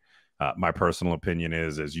point. My personal opinion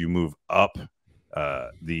is as you move up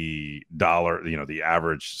the dollar, the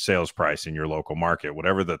average sales price in your local market,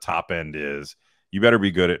 whatever the top end is, you better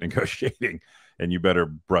be good at negotiating. And you better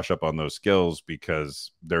brush up on those skills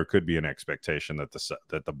because there could be an expectation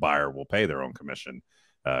that the buyer will pay their own commission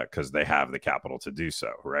because they have the capital to do so,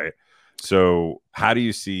 right? So how do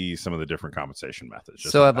you see some of the different compensation methods?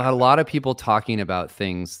 So I've had a lot of people talking about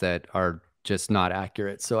things that are just not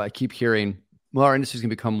accurate. So I keep hearing, well, our industry is going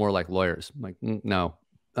to become more like lawyers. I'm like, no.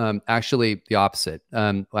 Actually the opposite.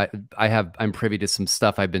 I'm privy to some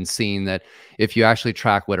stuff I've been seeing that if you actually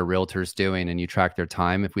track what a realtor's doing and you track their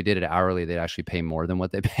time, if we did it hourly, they'd actually pay more than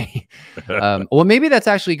what they pay. Well, maybe that's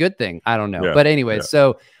actually a good thing. I don't know. But anyway,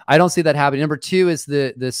 so I don't see that happening. Number two is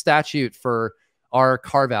the statute for our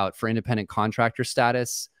carve out for independent contractor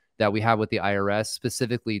status that we have with the IRS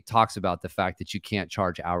specifically talks about the fact that you can't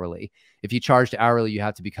charge hourly. If you charged hourly, you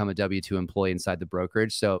have to become a W-2 employee inside the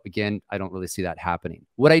brokerage. So again, I don't really see that happening.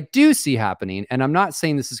 What I do see happening, and I'm not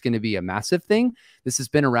saying this is going to be a massive thing. This has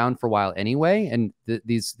been around for a while anyway. And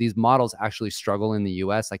these models actually struggle in the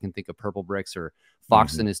US. I can think of Purple Bricks or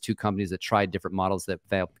Foxton as two companies that tried different models that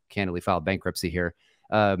candidly filed bankruptcy here.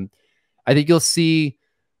 I think you'll see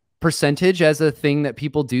percentage as a thing that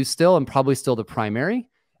people do still, and probably still the primary.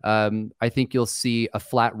 I think you'll see a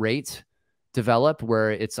flat rate develop where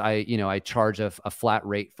it's, I charge a flat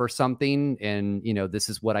rate for something and, this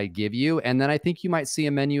is what I give you. And then I think you might see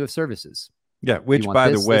a menu of services. Yeah. Which by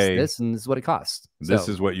the way, this is what it costs. This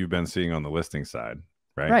is what you've been seeing on the listing side,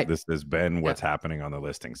 right? This has been what's happening on the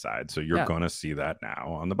listing side. So you're going to see that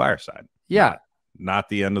now on the buyer side. Yeah. Not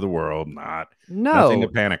the end of the world, nothing to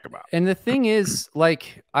panic about. And the thing is,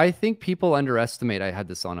 like, I think people underestimate, I had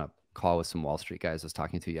this on a call with some Wall Street guys I was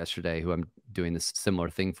talking to yesterday who I'm doing this similar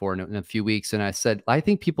thing for in a few weeks. And I said, I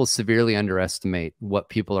think people severely underestimate what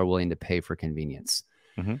people are willing to pay for convenience.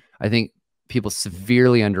 I think people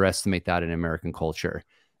severely underestimate that in American culture.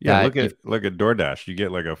 Yeah, look at DoorDash. You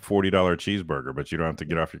get like a $40 cheeseburger, but you don't have to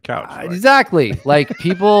get off your couch. Right? Exactly. Like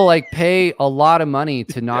people pay a lot of money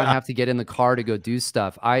to not have to get in the car to go do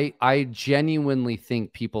stuff. I genuinely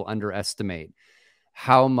think people underestimate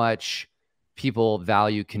how much people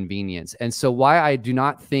value convenience. And so why I do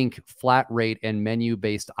not think flat rate and menu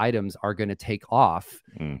based items are going to take off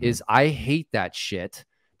is I hate that shit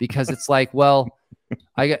because it's like, well,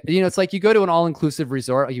 it's like you go to an all-inclusive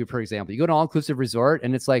resort. For example, you go to an all-inclusive resort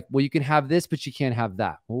and it's like, well, you can have this, but you can't have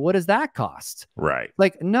that. Well, what does that cost? Right.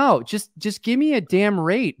 Like, no, just give me a damn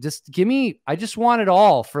rate. I just want it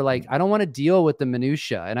all for I don't want to deal with the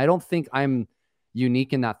minutia. And I don't think I'm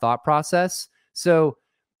unique in that thought process. So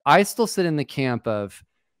I still sit in the camp of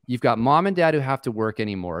you've got mom and dad who have to work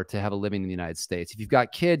anymore to have a living in the United States. If you've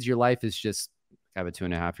got kids, your life is just, I have a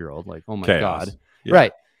 2.5-year-old, like, oh my chaos. God. Yeah.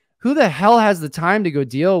 Right. Who the hell has the time to go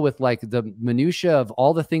deal with the minutia of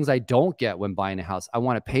all the things I don't get when buying a house? I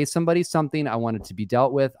want to pay somebody something. I want it to be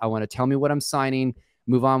dealt with. I want to tell me what I'm signing,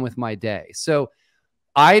 move on with my day. So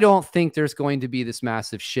I don't think there's going to be this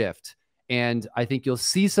massive shift. And I think you'll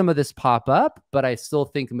see some of this pop up, but I still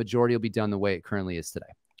think the majority will be done the way it currently is today.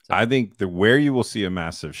 So I think where you will see a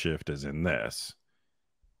massive shift is in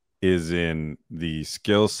the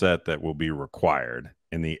skill set that will be required.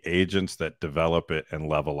 And the agents that develop it and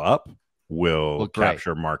level up will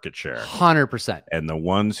capture market share 100%. And the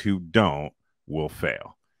ones who don't will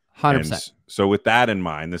fail 100%. So with that in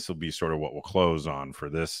mind, this will be sort of what we'll close on for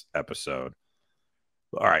this episode.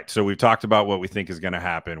 All right. So we've talked about what we think is going to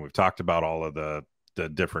happen. We've talked about all of the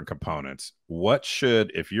different components.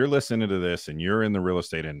 If you're listening to this and you're in the real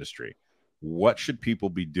estate industry, what should people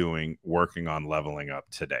be doing working on leveling up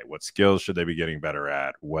today? What skills should they be getting better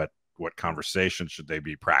at? What conversations should they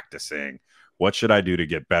be practicing? What should I do to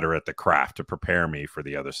get better at the craft to prepare me for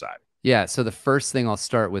the other side? Yeah. So the first thing, I'll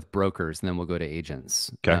start with brokers and then we'll go to agents,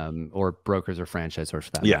 or brokers or franchisors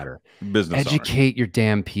for that matter. Business Educate your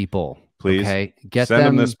damn people. Please. Okay. Send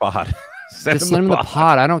them this pod. Send them the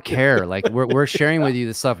pod. I don't care. Like we're sharing with you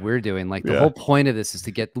the stuff we're doing. Like the whole point of this is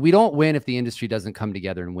we don't win if the industry doesn't come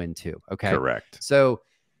together and win too. Okay. Correct. So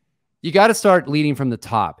you got to start leading from the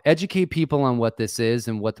top. Educate people on what this is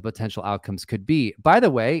and what the potential outcomes could be. By the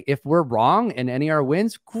way, if we're wrong and NAR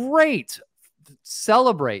wins, great.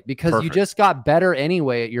 Celebrate, because you just got better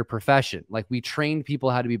anyway at your profession. Like we trained people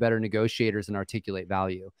how to be better negotiators and articulate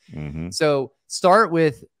value. So start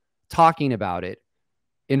with talking about it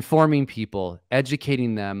informing people,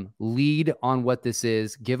 educating them, lead on what this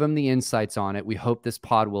is, give them the insights on it. We hope this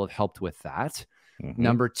pod will have helped with that.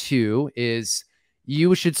 Number 2 is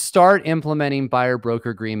you should start implementing buyer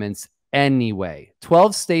broker agreements anyway.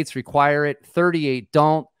 12 states require it, 38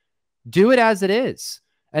 don't. Do it as it is.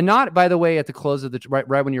 And not, by the way, at the close of the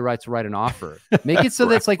right when you're right to write an offer. Make it so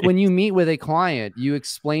that's like when you meet with a client, you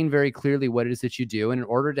explain very clearly what it is that you do. And in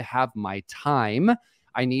order to have my time,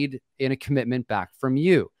 I need a commitment back from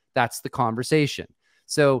you. That's the conversation.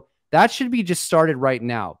 So that should be just started right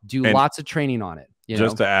now. Do lots of training on it.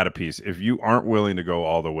 Just to add a piece, if you aren't willing to go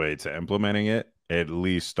all the way to implementing it, at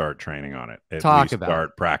least start training on it. At least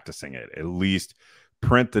start practicing it. At least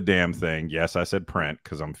print the damn thing. Yes, I said print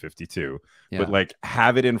because I'm 52, but like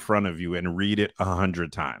have it in front of you and read it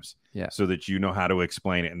 100 times so that you know how to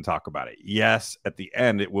explain it and talk about it. Yes, at the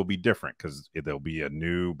end, it will be different because there'll be a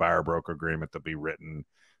new buyer broker agreement that'll be written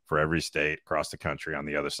for every state across the country on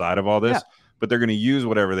the other side of all this, but they're going to use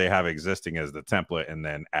whatever they have existing as the template and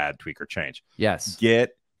then add, tweak, or change. Yes.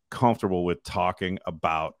 Get comfortable with talking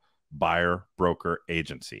about buyer broker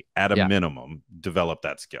agency. At a minimum, develop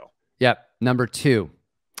that skill. Yep. Number 2,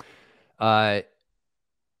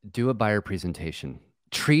 do a buyer presentation.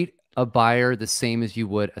 Treat a buyer the same as you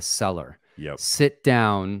would a seller. Sit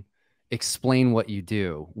down, explain what you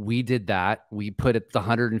do. We did that. We put it the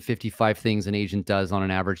 155 things an agent does on an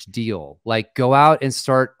average deal. Like, go out and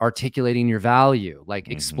start articulating your value. Like,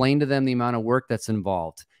 explain to them the amount of work that's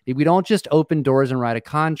involved. We don't just open doors and write a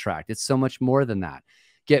contract. It's so much more than that.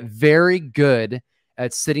 Get very good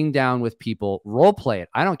at sitting down with people, role play it.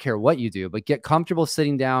 I don't care what you do, but get comfortable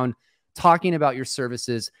sitting down, talking about your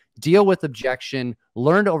services, deal with objection,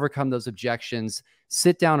 learn to overcome those objections,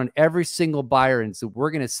 sit down on every single buyer. And so we're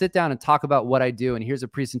going to sit down and talk about what I do. And here's a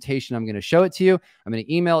presentation. I'm going to show it to you. I'm going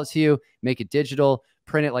to email it to you, make it digital,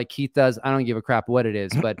 print it like Keith does. I don't give a crap what it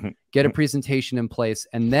is, but get a presentation in place.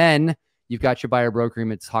 And then you've got your buyer broker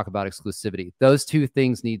agreement to talk about exclusivity. Those 2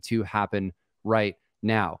 things need to happen right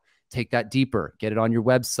now. Take that deeper, get it on your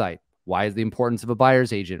website. Why is the importance of a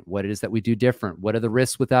buyer's agent? What it is that we do different? What are the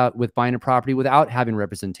risks with buying a property without having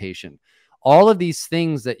representation? All of these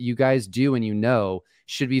things that you guys do and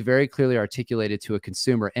should be very clearly articulated to a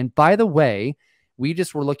consumer. And by the way, we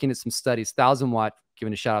just were looking at some studies. 1000 Watt,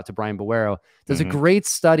 giving a shout out to Brian Boero, does a great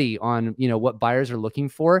study on what buyers are looking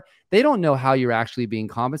for. They don't know how you're actually being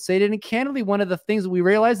compensated. And candidly, one of the things that we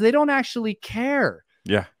realize, they don't actually care.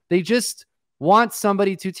 They just want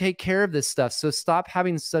somebody to take care of this stuff. So stop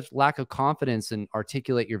having such lack of confidence and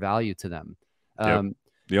articulate your value to them.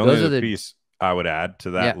 The only other piece I would add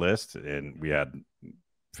to that list, and we had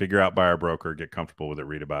figure out buyer broker, get comfortable with it,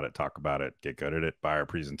 read about it, talk about it, get good at it, buyer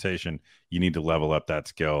presentation. You need to level up that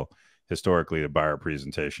skill. Historically, the buyer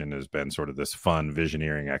presentation has been sort of this fun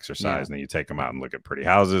visioneering exercise. And then you take them out and look at pretty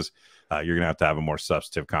houses. You're going to have a more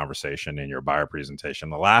substantive conversation in your buyer presentation.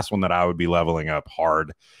 The last one that I would be leveling up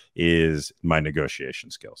hard is my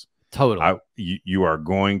negotiation skills. Totally. You are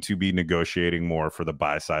going to be negotiating more for the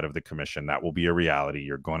buy side of the commission. That will be a reality.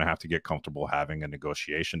 You're going to have to get comfortable having a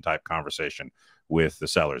negotiation type conversation with the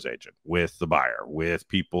seller's agent, with the buyer, with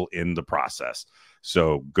people in the process.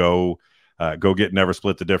 So go get Never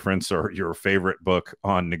Split the Difference or your favorite book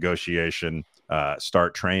on negotiation.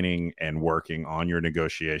 Start training and working on your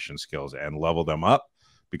negotiation skills and level them up,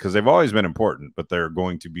 because they've always been important, but they're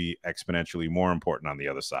going to be exponentially more important on the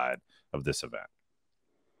other side of this event.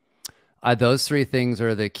 Those 3 things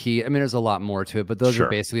are the key. I mean, there's a lot more to it, but those are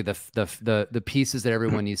basically the pieces that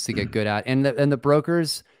everyone needs to get good at. And the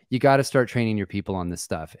brokers, you got to start training your people on this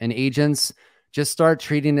stuff. And agents, just start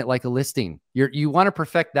treating it like a listing. You want to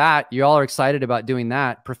perfect that. You all are excited about doing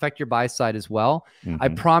that. Perfect your buy side as well. I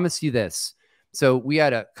promise you this. So we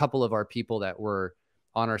had a couple of our people that were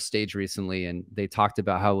on our stage recently, and they talked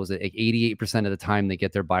about how was it like 88% of the time they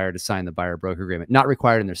get their buyer to sign the buyer broker agreement, not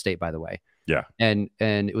required in their state, by the way. And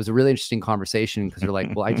it was a really interesting conversation because they're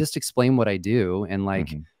like, well, I just explain what I do. And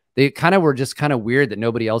like, they kind of were just kind of weird that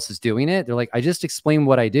nobody else is doing it. They're like, I just explain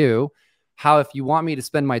what I do. How, if you want me to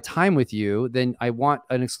spend my time with you, then I want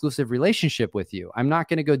an exclusive relationship with you. I'm not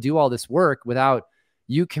going to go do all this work without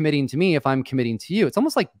you committing to me if I'm committing to you. It's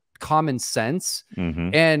almost like common sense.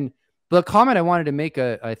 And the comment I wanted to make,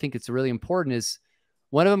 I think it's really important, is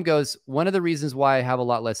one of them goes, one of the reasons why I have a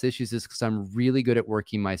lot less issues is because I'm really good at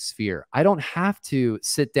working my sphere. I don't have to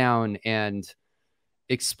sit down and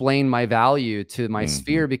explain my value to my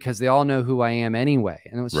sphere because they all know who I am anyway.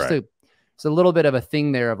 And it was just it's a little bit of a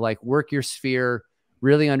thing there of like, work your sphere,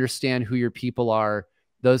 really understand who your people are,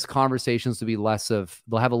 those conversations will be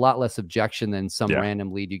they'll have a lot less objection than some Yeah.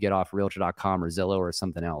 random lead you get off realtor.com or Zillow or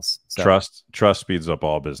something else. So, Trust speeds up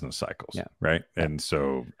all business cycles. Yeah. Right. And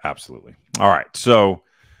so absolutely. All right. So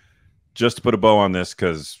just to put a bow on this,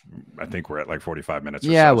 because I think we're at like 45 minutes.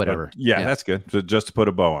 Or yeah, so, whatever. Yeah, that's good. So just to put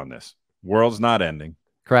a bow on this, world's not ending.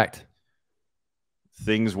 Correct.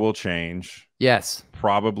 Things will change. Yes.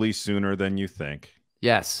 Probably sooner than you think.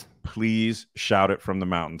 Yes. Please shout it from the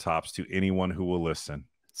mountaintops to anyone who will listen.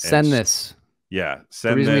 Send this. Yeah.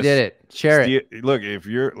 The reason we did it. Share it. Look,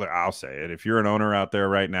 I'll say it. If you're an owner out there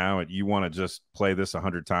right now and you want to just play this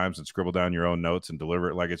 100 times and scribble down your own notes and deliver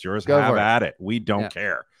it like it's yours, have at it. We don't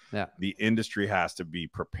care. Yeah. The industry has to be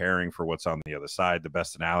preparing for what's on the other side. The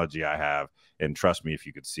best analogy I have, and trust me, if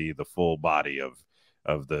you could see the full body of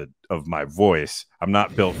my voice, I'm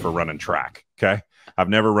not built for running track. Okay. I've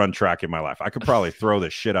never run track in my life. I could probably throw the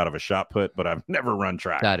shit out of a shot put, but I've never run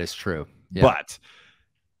track. That is true. Yeah. But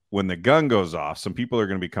when the gun goes off, some people are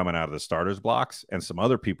going to be coming out of the starter's blocks and some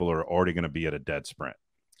other people are already going to be at a dead sprint.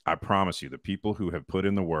 I promise you, the people who have put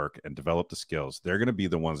in the work and developed the skills, they're going to be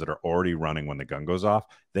the ones that are already running when the gun goes off.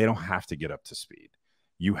 They don't have to get up to speed.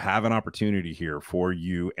 You have an opportunity here for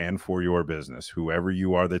you and for your business, whoever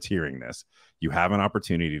you are that's hearing this. You have an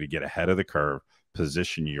opportunity to get ahead of the curve,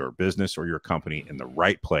 position your business or your company in the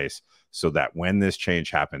right place so that when this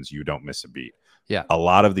change happens, you don't miss a beat. Yeah. A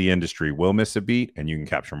lot of the industry will miss a beat and you can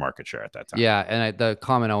capture market share at that time. Yeah. And the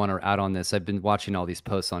comment I want to add on this, I've been watching all these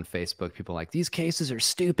posts on Facebook. People are like, these cases are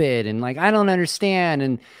stupid. And like, I don't understand.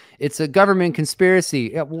 And it's a government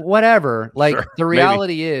conspiracy, whatever. Like the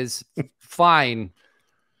reality is fine.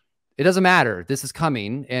 It doesn't matter. This is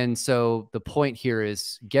coming. And so the point here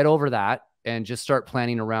is get over that and just start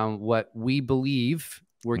planning around what we believe.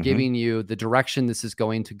 We're giving you the direction this is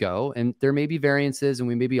going to go. And there may be variances and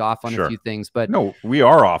we may be off on a few things, but no, we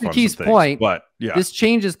are off on Keith's some point, things, but yeah, this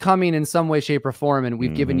change is coming in some way, shape, or form. And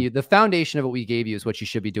we've given you the foundation of what we gave you is what you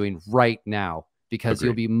should be doing right now, because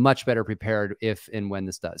you'll be much better prepared if and when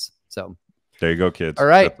this does. So there you go, kids. All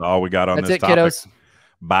right. That's all we got on this topic. Kiddos.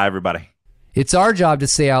 Bye, everybody. It's our job to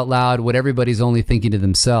say out loud what everybody's only thinking to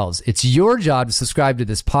themselves. It's your job to subscribe to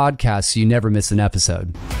this podcast so you never miss an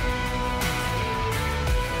episode.